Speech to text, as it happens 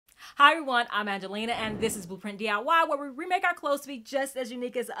Hi everyone, I'm Angelina and this is Blueprint DIY, where we remake our clothes to be just as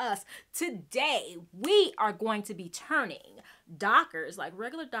unique as us. Today, we are going to be turning dockers, like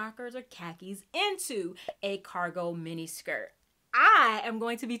regular dockers or khakis, into a cargo mini skirt. I am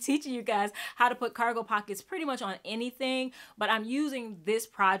going to be teaching you guys how to put cargo pockets pretty much on anything, but I'm using this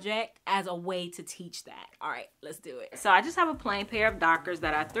project as a way to teach that. All right, let's do it. So I just have a plain pair of dockers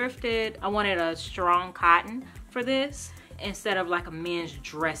that I thrifted. I wanted a strong cotton for this instead of like a men's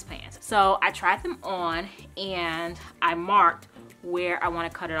dress pants. So I tried them on and I marked where I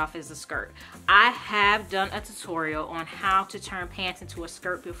want to cut it off as a skirt. I have done a tutorial on how to turn pants into a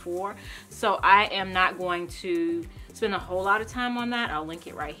skirt before, so I am not going to spend a whole lot of time on that. I'll link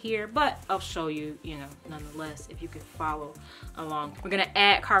it right here, but I'll show you, nonetheless, if you could follow along. We're gonna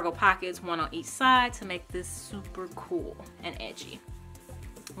add cargo pockets, one on each side, to make this super cool and edgy.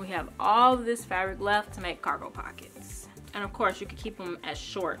 We have all of this fabric left to make cargo pockets. And of course, you could keep them as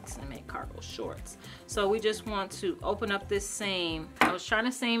shorts and make cargo shorts. So we just want to open up this seam. I was trying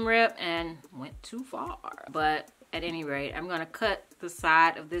to seam rip and went too far. But at any rate, I'm gonna cut the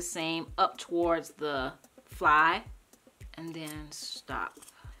side of this seam up towards the fly and then stop.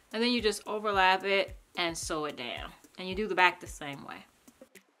 And then you just overlap it and sew it down. And you do the back the same way.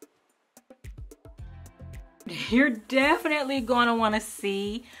 You're definitely going to want to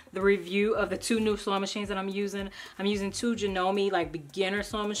see the review of the two new sewing machines that I'm using. I'm using two Janome like beginner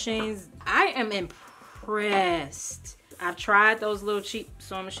sewing machines. I am impressed. I've tried those little cheap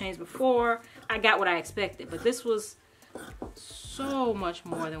sewing machines before. I got what I expected, but this was so much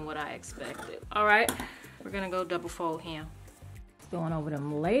more than what I expected. All right, we're gonna go double fold hem. Going over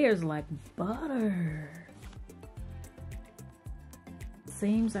them layers like butter.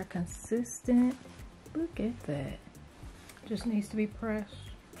 Seams are consistent. Look at that. Just needs to be pressed.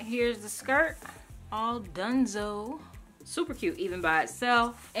 Here's the skirt, all donezo. Super cute even by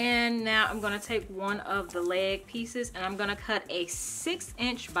itself. And now I'm gonna take one of the leg pieces and I'm gonna cut a 6"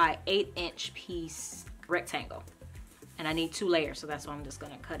 by 8" piece rectangle. And I need 2 layers, so that's why I'm just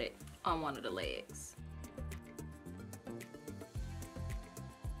gonna cut it on one of the legs.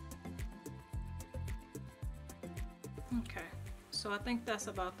 Okay. So I think that's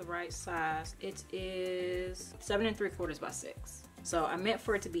about the right size. It is 7 3/4 by 6. So I meant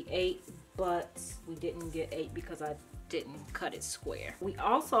for it to be 8, but we didn't get 8 because I didn't cut it square. We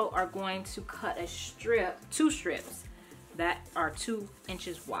also are going to cut a strip, 2 strips that are 2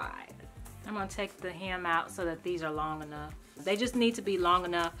 inches wide. I'm gonna take the hem out so that these are long enough. They just need to be long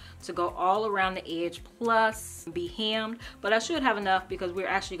enough to go all around the edge plus be hemmed, but I should have enough because we're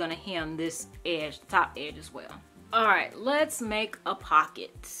actually gonna hem this edge, top edge as well. All right, let's make a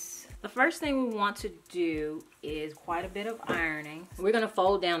pocket. The first thing we want to do is quite a bit of ironing. We're gonna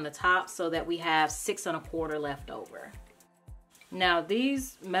fold down the top so that we have 6 1/4 left over. Now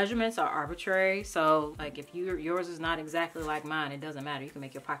these measurements are arbitrary, so like if yours is not exactly like mine, it doesn't matter. You can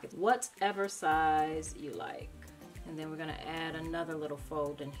make your pockets whatever size you like. And then we're gonna add another little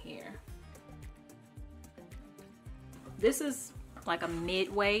fold in here. This is like a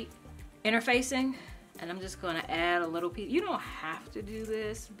mid-weight interfacing. And I'm just gonna add a little piece. You don't have to do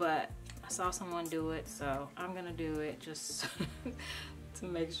this, but I saw someone do it, so I'm gonna do it just to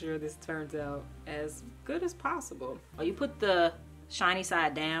make sure this turns out as good as possible. You put the shiny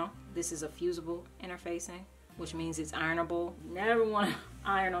side down. This is a fusible interfacing, which means it's ironable. You never wanna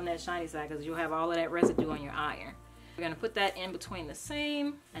iron on that shiny side because you'll have all of that residue on your iron. We're gonna put that in between the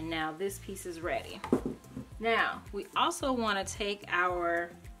seam, and now this piece is ready. Now, we also wanna take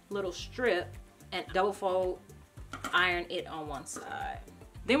our little strip and double fold, iron it on one side.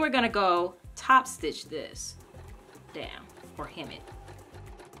 Then we're gonna go top stitch this down or hem it.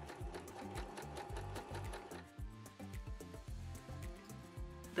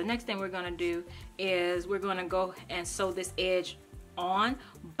 The next thing we're gonna do is we're gonna go and sew this edge on,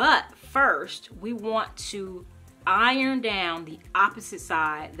 but first we want to iron down the opposite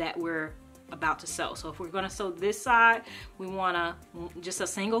side that we're about to sew. So if we're gonna sew this side, we wanna just a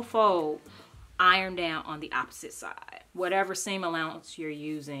single fold, iron down on the opposite side. Whatever seam allowance you're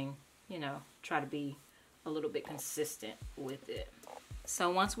using, try to be a little bit consistent with it. So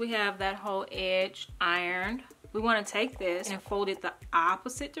once we have that whole edge ironed, we want to take this and fold it the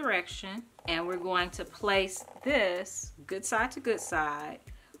opposite direction, and we're going to place this good side to good side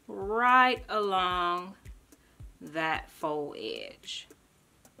right along that fold edge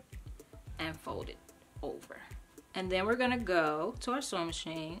and fold it over. And then we're gonna go to our sewing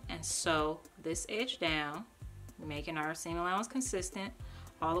machine and sew this edge down, making our seam allowance consistent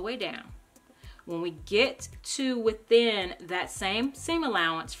all the way down. When we get to within that same seam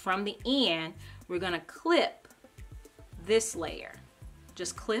allowance from the end, we're gonna clip this layer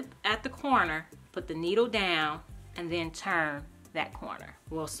just clip at the corner, put the needle down, and then turn that corner.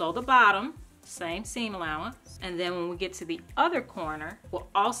 We'll sew the bottom, same seam allowance, and then when we get to the other corner, we'll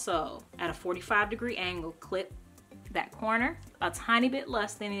also, at a 45-degree angle, clip that corner a tiny bit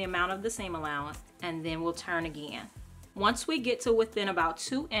less than the amount of the seam allowance, and then we'll turn again. Once we get to within about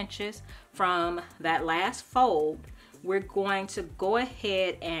 2 inches from that last fold, we're going to go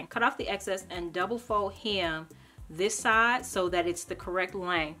ahead and cut off the excess and double fold hem this side so that it's the correct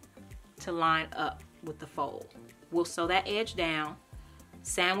length to line up with the fold. We'll sew that edge down,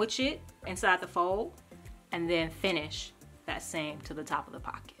 sandwich it inside the fold, and then finish that seam to the top of the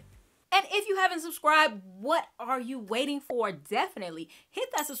pocket. And if you haven't subscribed, what are you waiting for? Definitely hit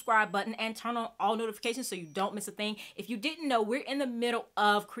that subscribe button and turn on all notifications so you don't miss a thing. If you didn't know, we're in the middle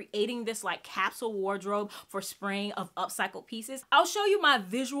of creating this like capsule wardrobe for spring of upcycled pieces. I'll show you my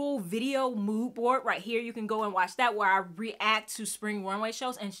visual video mood board right here. You can go and watch that where I react to spring runway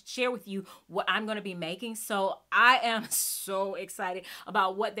shows and share with you what I'm going to be making. So I am so excited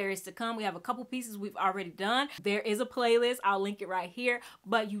about what there is to come. We have a couple pieces we've already done. There is a playlist. I'll link it right here,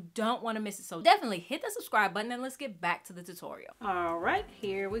 but you don't want to miss it. So definitely hit the subscribe button and let's get back to the tutorial. All right,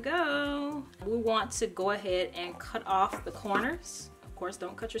 here we go. We want to go ahead and cut off the corners. Of course,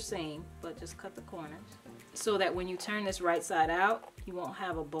 don't cut your seam, but just cut the corners so that when you turn this right side out, you won't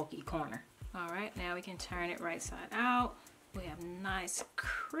have a bulky corner. All right, now we can turn it right side out. We have nice,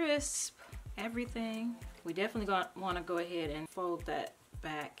 crisp everything. We definitely want to go ahead and fold that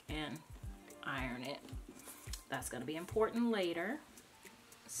back and iron it. That's going to be important later.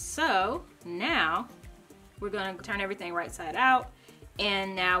 So now we're going to turn everything right side out,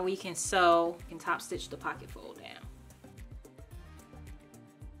 and now we can sew and top stitch the pocket fold down.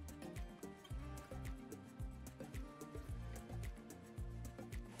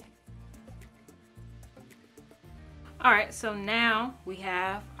 All right, so now we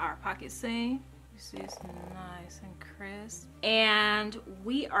have our pocket seam. You see it's nice and crisp. And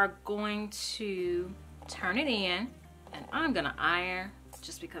we are going to turn it in, and I'm gonna iron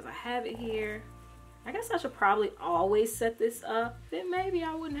just because I have it here. I guess I should probably always set this up. Then maybe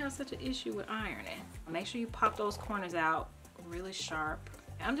I wouldn't have such an issue with ironing. Make sure you pop those corners out really sharp.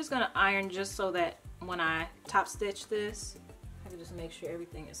 I'm just gonna iron just so that when I top stitch this, I can just make sure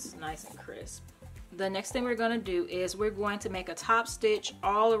everything is nice and crisp. The next thing we're gonna do is we're going to make a top stitch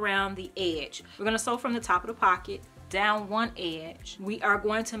all around the edge. We're gonna sew from the top of the pocket down one edge. We are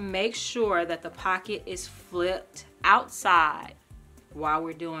going to make sure that the pocket is flipped outside while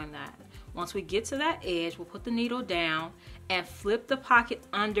we're doing that. Once we get to that edge, we'll put the needle down and flip the pocket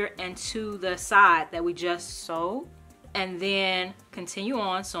under and to the side that we just sewed, and then continue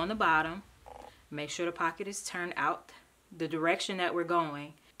on sewing the bottom. Make sure the pocket is turned out the direction that we're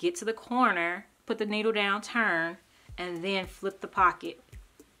going. Get to the corner, put the needle down, turn, and then flip the pocket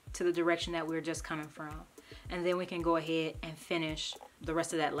to the direction that we're just coming from. And then we can go ahead and finish the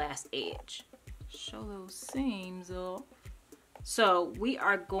rest of that last edge. Show those seams up. So we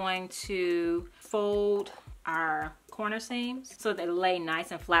are going to fold our corner seams so they lay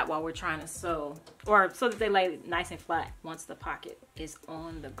nice and flat while we're trying to sew, or so that they lay nice and flat once the pocket is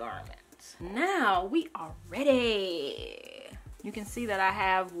on the garment. Now we are ready. You can see that I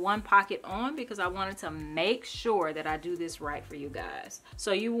have one pocket on because I wanted to make sure that I do this right for you guys.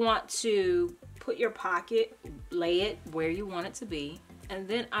 So you want to put your pocket, lay it where you want it to be, and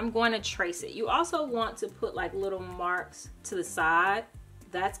then I'm going to trace it. You also want to put like little marks to the side.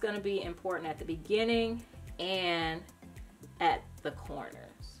 That's going to be important at the beginning and at the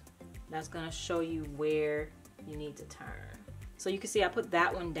corners. That's going to show you where you need to turn. So you can see I put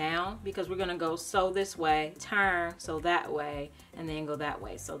that one down because we're going to go sew this way, turn, sew that way, and then go that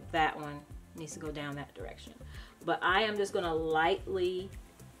way. So that one needs to go down that direction. But I am just going to lightly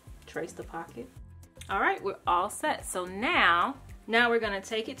trace the pocket. All right, we're all set. So now we're going to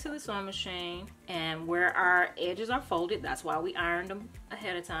take it to the sewing machine, and where our edges are folded, that's why we ironed them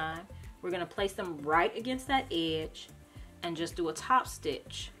ahead of time. We're going to place them right against that edge and just do a top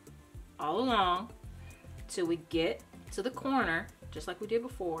stitch all along till we get to the corner, just like we did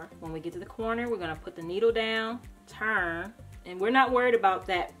before. When we get to the corner, we're going to put the needle down, turn, and we're not worried about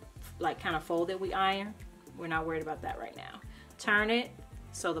that like kind of fold that we iron. We're not worried about that right now. Turn it,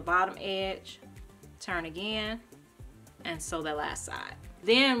 sew the bottom edge, turn again, and sew the last side.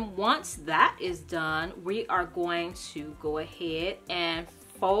 Then once that is done, we are going to go ahead and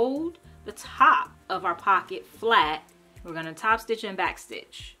fold the top of our pocket flat. We're going to top stitch and back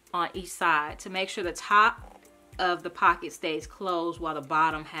stitch on each side to make sure the top of the pocket stays closed while the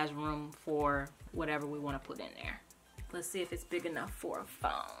bottom has room for whatever we want to put in there. Let's see if it's big enough for a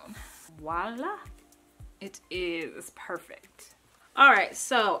phone. Voila, it is perfect. All right,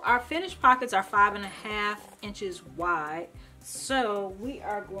 so our finished pockets are 5.5 inches wide. So we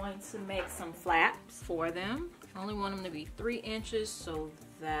are going to make some flaps for them. I only want them to be 3 inches, so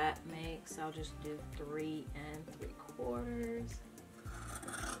that makes, I'll just do 3 3/4.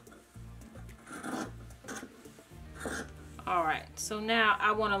 All right, so now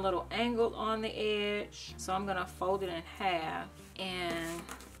I want a little angle on the edge, so I'm gonna fold it in half and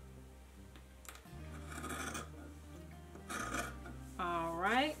all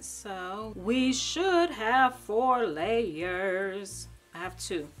right, so we should have 4 layers. I have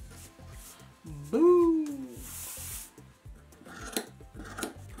 2. Boo!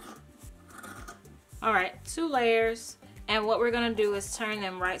 All right, 2 layers, and what we're gonna do is turn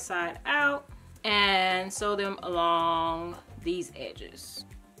them right side out and sew them along these edges.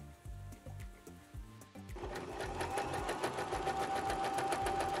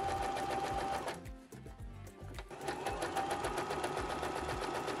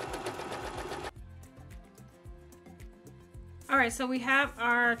 All right, so we have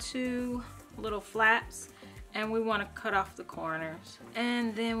our 2 little flaps, and we want to cut off the corners,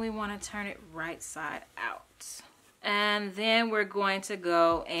 and then we want to turn it right side out. And then we're going to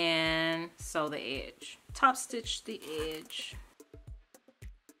go and sew the edge. Top stitch the edge.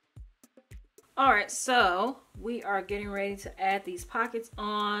 All right, so we are getting ready to add these pockets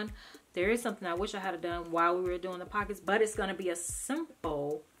on. There is something I wish I had done while we were doing the pockets, but it's gonna be a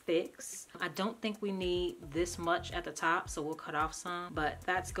simple fix. I don't think we need this much at the top, so we'll cut off some, but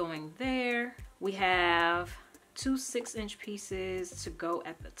that's going there. We have 2 6-inch pieces to go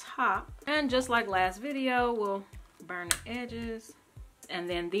at the top. And just like last video, we'll burn the edges. And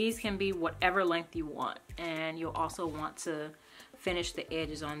then these can be whatever length you want. And you'll also want to finish the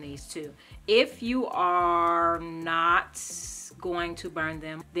edges on these too. If you are not going to burn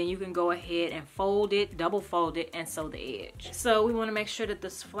them, then you can go ahead and fold it, double fold it, and sew the edge. So we want to make sure that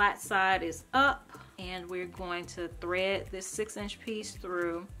this flat side is up, and we're going to thread this 6-inch piece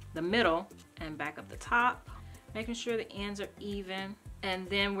through the middle and back up the top, making sure the ends are even, and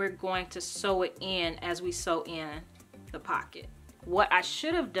then we're going to sew it in as we sew in the pocket. What I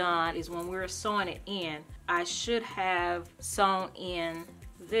should have done is when we were sewing it in, I should have sewn in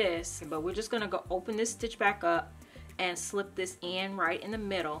this, but we're just gonna go open this stitch back up and slip this in right in the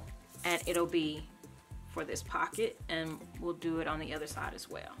middle, and it'll be for this pocket, and we'll do it on the other side as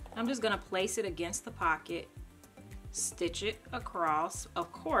well. I'm just gonna place it against the pocket, stitch it across.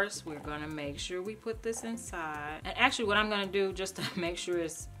 Of course, we're gonna make sure we put this inside. And actually what I'm gonna do, just to make sure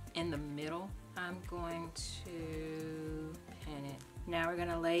it's in the middle, I'm going to pin it. Now we're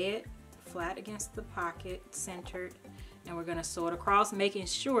gonna lay it flat against the pocket, centered, and we're gonna sew it across, making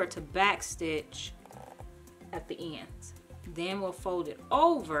sure to back stitch at the ends. Then we'll fold it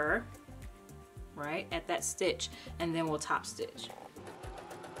over, right, at that stitch, and then we'll top stitch.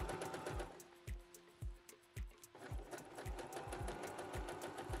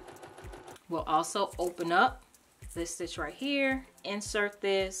 We'll also open up this stitch right here, insert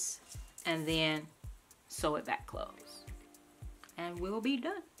this, and then sew it back closed. And we'll be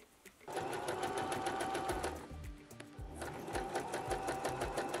done.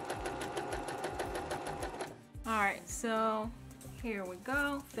 All right, so here we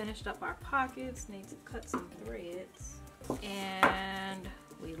go. Finished up our pockets. Need to cut some threads. And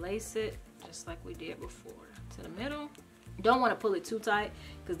we lace it just like we did before to the middle. Don't want to pull it too tight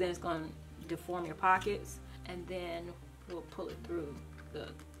because then it's going to deform your pockets. And then we'll pull it through the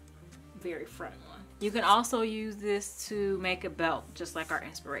very front one. You can also use this to make a belt just like our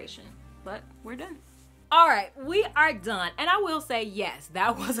inspiration, but we're done. All right, we are done. And I will say, yes,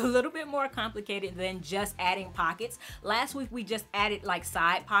 that was a little bit more complicated than just adding pockets. Last week, we just added like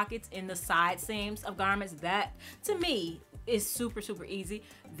side pockets in the side seams of garments. That, to me, is super, super easy.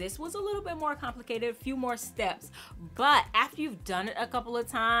 This was a little bit more complicated, a few more steps. But after you've done it a couple of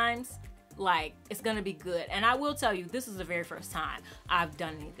times, like, it's gonna be good. And I will tell you, this is the very first time I've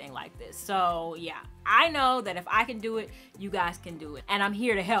done anything like this. So yeah, I know that if I can do it, you guys can do it. And I'm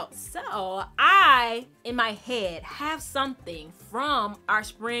here to help. So I, in my head, have something from our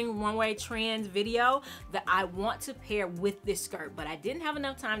spring runway trends video that I want to pair with this skirt, but I didn't have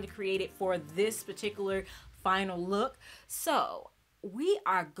enough time to create it for this particular final look. So we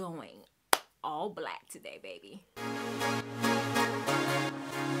are going all black today, baby.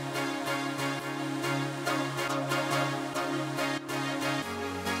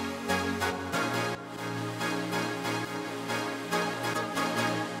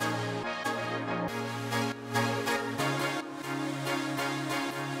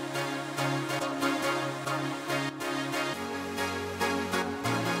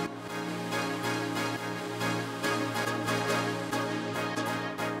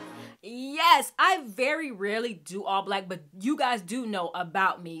 Yes, I very rarely do all black, but you guys do know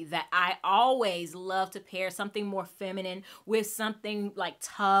about me that I always love to pair something more feminine with something like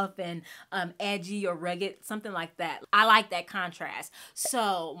tough and edgy or rugged, something like that. I like that contrast.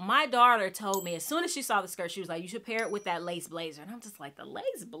 So my daughter told me as soon as she saw the skirt, she was like, you should pair it with that lace blazer. And I'm just like, the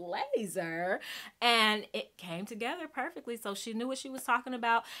lace blazer? And it came together perfectly. So she knew what she was talking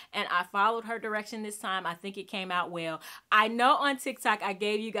about, and I followed her direction this time. I think it came out well. I know on TikTok I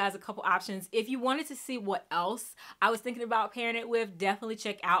gave you guys a couple options. If you wanted to see what else I was thinking about pairing it with, definitely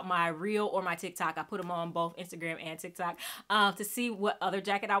check out my reel or my TikTok. I put them on both Instagram and TikTok to see what other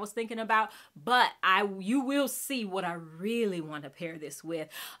jacket I was thinking about. But you will see what I really want to pair this with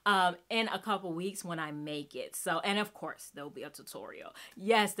in a couple weeks when I make it. So, and of course there'll be a tutorial.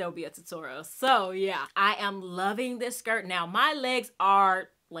 Yes, there'll be a tutorial. So yeah, I am loving this skirt. Now my legs are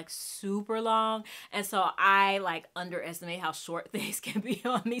like super long, and so I like underestimate how short things can be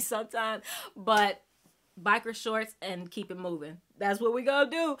on me sometimes, but biker shorts and keep it moving. That's what we're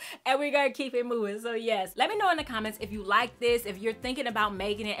gonna do, and we're gonna keep it moving. So yes, let me know in the comments if you like this, if you're thinking about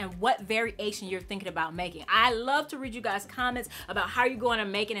making it, and what variation you're thinking about making. I love to read you guys' comments about how you're going to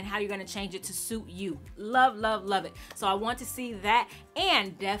make it and how you're going to change it to suit you. Love, love, love it. So I want to see that,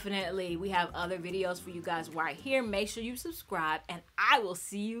 and definitely we have other videos for you guys right here. Make sure you subscribe, and I will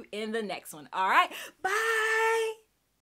see you in the next one. All right, bye.